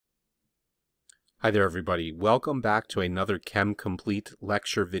Hi there everybody, welcome back to another Chem Complete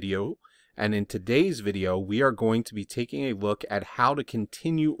lecture video, and in today's video we are going to be taking a look at how to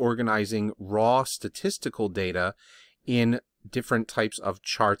continue organizing raw statistical data in different types of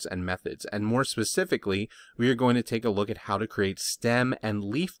charts and methods. And more specifically, we are going to take a look at how to create stem and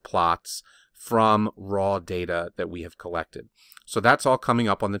leaf plots from raw data that we have collected. So that's all coming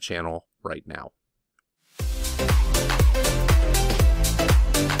up on the channel right now.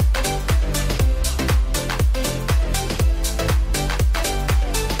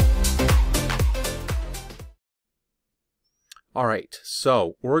 Alright,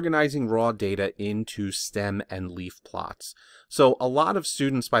 so organizing raw data into stem and leaf plots. So a lot of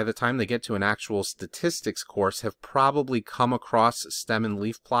students, by the time they get to an actual statistics course, have probably come across stem and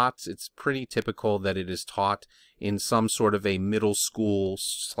leaf plots. It's pretty typical that it is taught in some sort of a middle school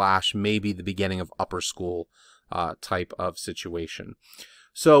 / maybe the beginning of upper school type of situation.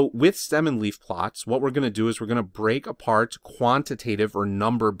 So with stem and leaf plots, what we're going to do is we're going to break apart quantitative or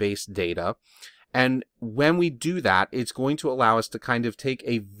number-based data. And when we do that, it's going to allow us to kind of take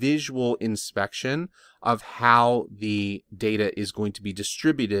a visual inspection of how the data is going to be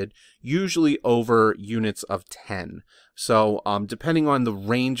distributed, usually over units of 10. So depending on the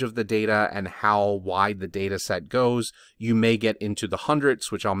range of the data and how wide the data set goes, you may get into the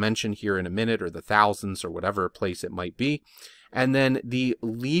hundreds, which I'll mention here in a minute, or the thousands, or whatever place it might be. And then the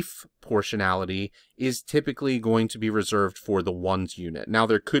leaf portionality is typically going to be reserved for the ones unit. Now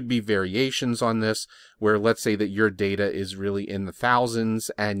there could be variations on this where let's say that your data is really in the thousands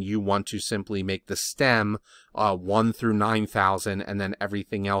and you want to simply make the stem 1 through 9,000 and then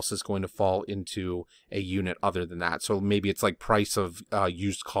everything else is going to fall into a unit other than that. So maybe it's like price of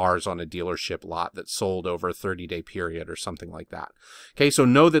used cars on a dealership lot that sold over a 30-day period or something like that. Okay, so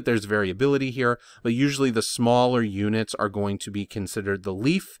know that there's variability here, but usually the smaller units are going to be considered the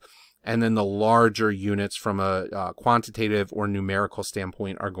leaf, and then the larger units from a quantitative or numerical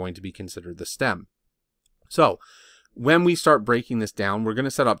standpoint are going to be considered the stem. So when we start breaking this down, we're going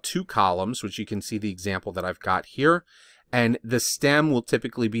to set up 2 columns, which you can see the example that I've got here. And the stem will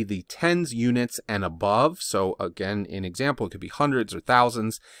typically be the tens, units, and above. So again, in example, it could be hundreds or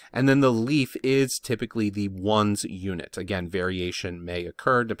thousands. And then the leaf is typically the ones unit. Again, variation may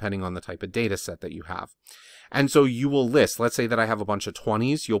occur depending on the type of data set that you have. And so you will list, let's say that I have a bunch of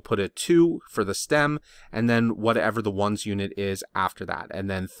 20s, you'll put a 2 for the stem, and then whatever the ones unit is after that. And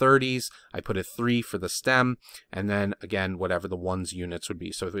then 30s, I put a 3 for the stem, and then again, whatever the ones units would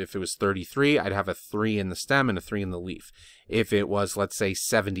be. So if it was 33, I'd have a 3 in the stem and a 3 in the leaf. If it was, let's say,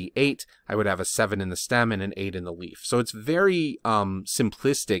 78, I would have a 7 in the stem and an 8 in the leaf. So it's very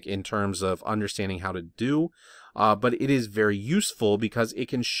simplistic in terms of understanding how to do. But it is very useful because it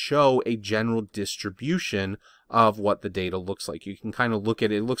can show a general distribution of what the data looks like. You can kind of look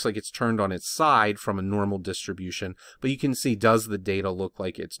at it, it looks like it's turned on its side from a normal distribution, but you can see, does the data look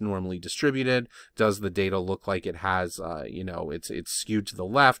like it's normally distributed? Does the data look like it has, you know, it's skewed to the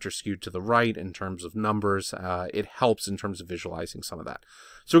left or skewed to the right in terms of numbers? It helps in terms of visualizing some of that.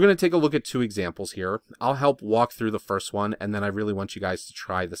 So we're going to take a look at 2 examples here. I'll help walk through the first one, and then I really want you guys to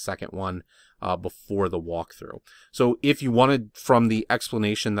try the second one before the walkthrough. So if you wanted, from the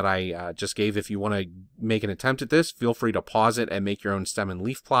explanation that I just gave, if you want to make an attempt at this, feel free to pause it and make your own stem and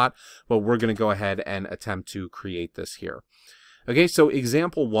leaf plot, but we're going to go ahead and attempt to create this here. Okay, so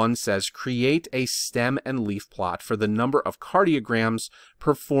example 1 says, create a stem and leaf plot for the number of cardiograms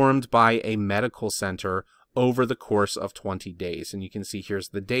performed by a medical center over the course of 20 days. And you can see here's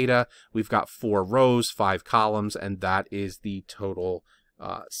the data. We've got 4 rows, 5 columns, and that is the total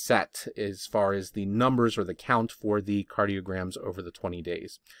set as far as the numbers or the count for the cardiograms over the 20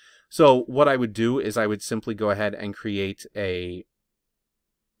 days. So what I would do is I would simply go ahead and create a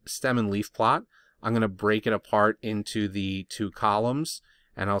stem and leaf plot. I'm going to break it apart into the 2 columns,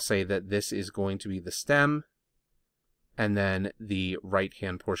 and I'll say that this is going to be the stem, and then the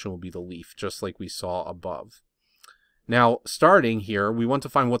right-hand portion will be the leaf, just like we saw above. Now, starting here, we want to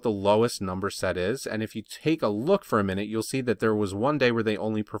find what the lowest number set is, and if you take a look for a minute, you'll see that there was one day where they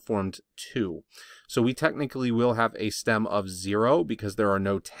only performed 2. So we technically will have a stem of 0 because there are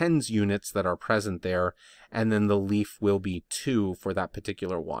no tens units that are present there, and then the leaf will be 2 for that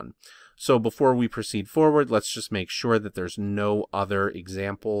particular one. So before we proceed forward, let's just make sure that there's no other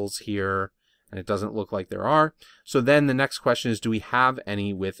examples here, and it doesn't look like there are. So then the next question is, do we have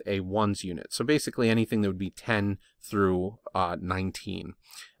any with a ones unit? So basically anything that would be 10 through 19.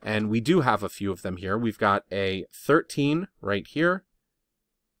 And we do have a few of them here. We've got a 13 right here.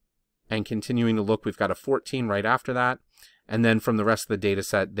 And continuing to look, we've got a 14 right after that. And then from the rest of the data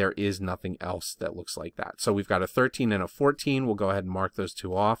set, there is nothing else that looks like that. So we've got a 13 and a 14. We'll go ahead and mark those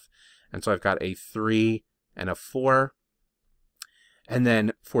two off. And so I've got a 3 and a 4. And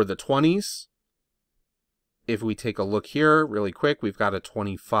then for the 20s, if we take a look here really quick, we've got a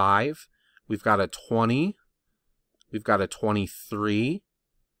 25, we've got a 20, we've got a 23,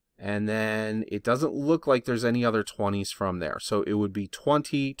 and then it doesn't look like there's any other 20s from there. So it would be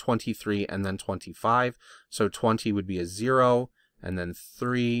 20, 23, and then 25. So 20 would be a 0, and then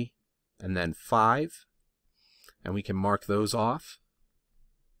 3, and then 5. And we can mark those off.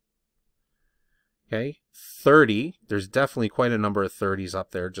 Okay, 30, there's definitely quite a number of 30s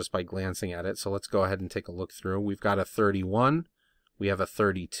up there just by glancing at it. So let's go ahead and take a look through. We've got a 31, we have a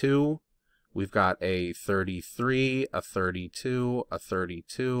 32, we've got a 33, a 32, a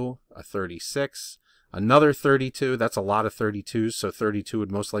 32, a 36, another 32. That's a lot of 32s, so 32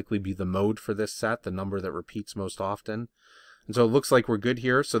 would most likely be the mode for this set, the number that repeats most often. And so it looks like we're good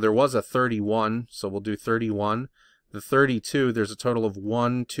here. So there was a 31, so we'll do 31. The 32, there's a total of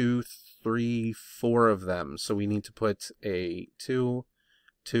 1, 2, 3, 4 of them. So we need to put a 2,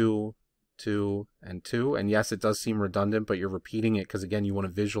 2, 2, and 2. And yes, it does seem redundant, but you're repeating it because, again, you want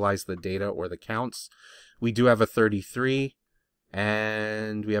to visualize the data or the counts. We do have a 33,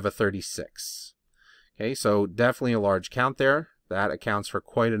 and we have a 36. Okay, so definitely a large count there. That accounts for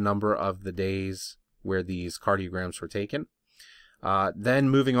quite a number of the days where these cardiograms were taken. Then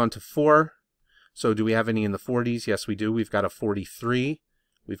moving on to 4. So do we have any in the 40s? Yes, we do. We've got a 43.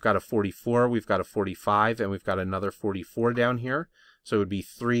 We've got a 44, we've got a 45, and we've got another 44 down here. So it would be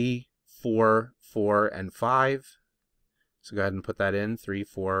 3, 4, 4, and 5. So go ahead and put that in, 3,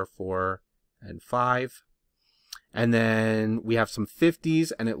 4, 4, and 5. And then we have some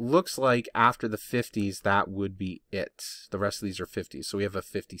 50s, and it looks like after the 50s, that would be it. The rest of these are 50s. So we have a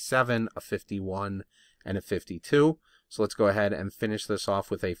 57, a 51, and a 52. So let's go ahead and finish this off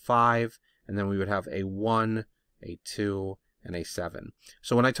with a 5, and then we would have a 1, a 2, and a 7.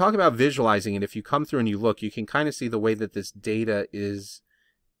 So when I talk about visualizing it, if you come through and you look, you can kind of see the way that this data is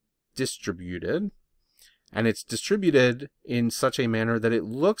distributed. And it's distributed in such a manner that it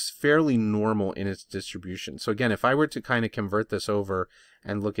looks fairly normal in its distribution. So again, if I were to kind of convert this over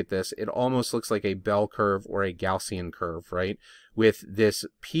and look at this, it almost looks like a bell curve or a Gaussian curve, right? With this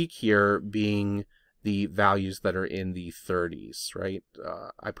peak here being the values that are in the 30s, right?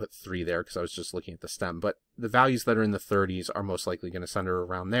 I put 3 there because I was just looking at the stem, but the values that are in the 30s are most likely going to center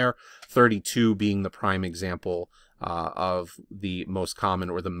around there, 32 being the prime example of the most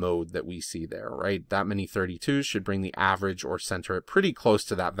common or the mode that we see there, right? That many 32s should bring the average or center it pretty close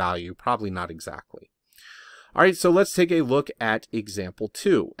to that value, probably not exactly. All right, so let's take a look at example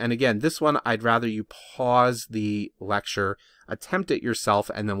 2. And again, this one, I'd rather you pause the lecture, attempt it yourself,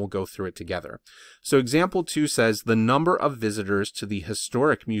 and then we'll go through it together. So example 2 says the number of visitors to the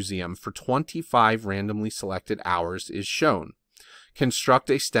Historic Museum for 25 randomly selected hours is shown. Construct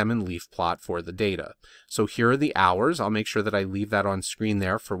a stem and leaf plot for the data. So here are the hours. I'll make sure that I leave that on screen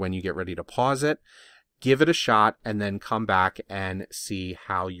there for when you get ready to pause it. Give it a shot, and then come back and see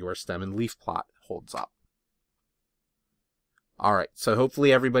how your stem and leaf plot holds up. All right, so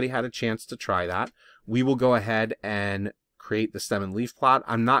hopefully everybody had a chance to try that. We will go ahead and create the stem and leaf plot.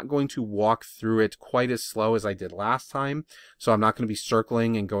 I'm not going to walk through it quite as slow as I did last time, so I'm not going to be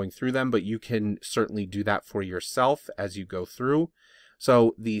circling and going through them, but you can certainly do that for yourself as you go through.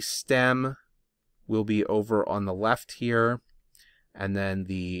 So the stem will be over on the left here, and then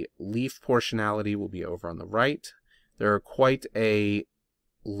the leaf portionality will be over on the right. There are quite a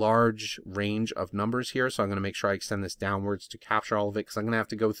large range of numbers here, so I'm going to make sure I extend this downwards to capture all of it, because I'm going to have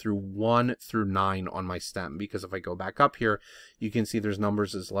to go through 1 through 9 on my stem, because if I go back up here, you can see there's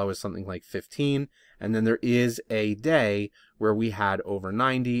numbers as low as something like 15, and then there is a day where we had over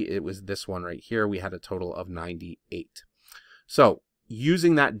 90. It was this one right here. We had a total of 98. So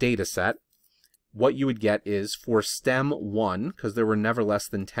using that data set, what you would get is for stem 1, because there were never less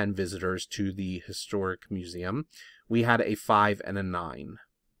than 10 visitors to the Historic Museum, we had a 5 and a 9.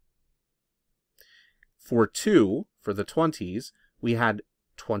 For 2, for the 20s, we had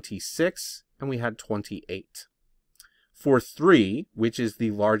 26 and we had 28. For 3, which is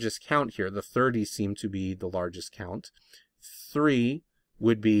the largest count here, the 30s seem to be the largest count. 3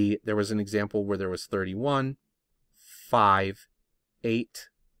 would be, there was an example where there was 31, 5, 8,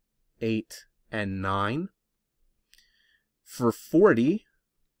 8, and 9. For 40,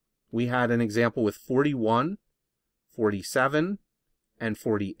 we had an example with 41, 47, and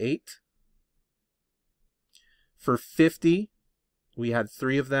 48. For 50, we had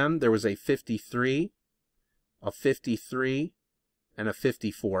 3 of them. There was a 53, a 53, and a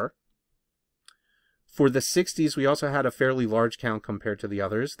 54. For the 60s, we also had a fairly large count compared to the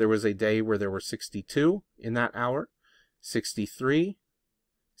others. There was a day where there were 62 in that hour, 63,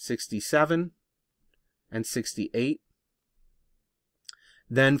 67, and 68.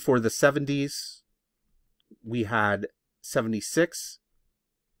 Then for the 70s, we had 76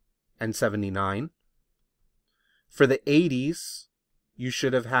 and 79. For the 80s, you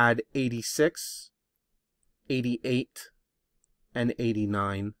should have had 86, 88, and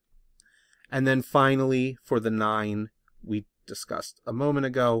 89. And then finally, for the 9 we discussed a moment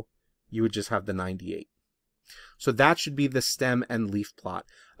ago, you would just have the 98. So that should be the stem and leaf plot.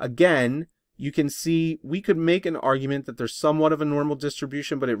 Again, you can see we could make an argument that there's somewhat of a normal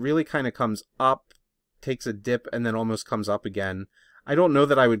distribution, but it really kind of comes up, takes a dip, and then almost comes up again. I don't know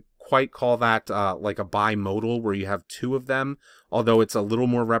that I would quite call that like a bimodal where you have two of them, although it's a little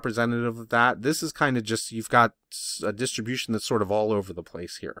more representative of that. This is kind of just, you've got a distribution that's sort of all over the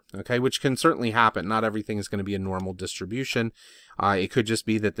place here, okay, which can certainly happen. Not everything is going to be a normal distribution. It could just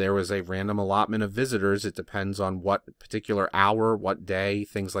be that there was a random allotment of visitors. It depends on what particular hour, what day,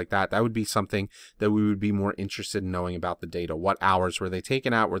 things like that. That would be something that we would be more interested in knowing about the data. What hours were they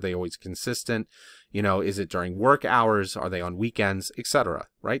taken out? Were they always consistent? You know, is it during work hours? Are they on weekends, etc.,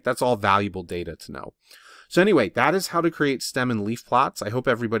 right? That's all valuable data to know. So anyway, that is how to create stem and leaf plots. I hope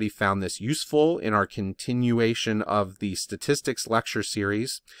everybody found this useful in our continuation of the statistics lecture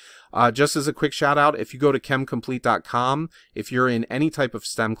series. Just as a quick shout out, if you go to chemcomplete.com, if you're in any type of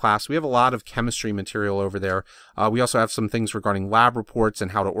STEM class, we have a lot of chemistry material over there. We also have some things regarding lab reports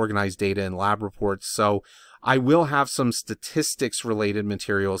and how to organize data in lab reports. So I will have some statistics related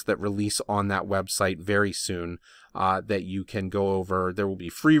materials that release on that website very soon that you can go over. There will be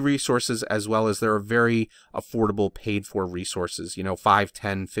free resources as well as there are very affordable paid for resources, you know, $5,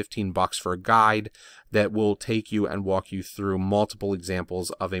 $10, $15 for a guide that will take you and walk you through multiple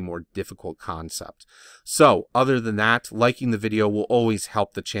examples of a more difficult concept. So other than that, liking the video will always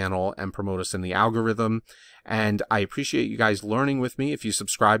help the channel and promote us in the algorithm. And I appreciate you guys learning with me. If you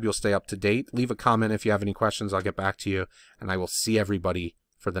subscribe, you'll stay up to date. Leave a comment if you have any questions. I'll get back to you. And I will see everybody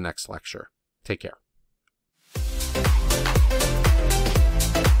for the next lecture. Take care.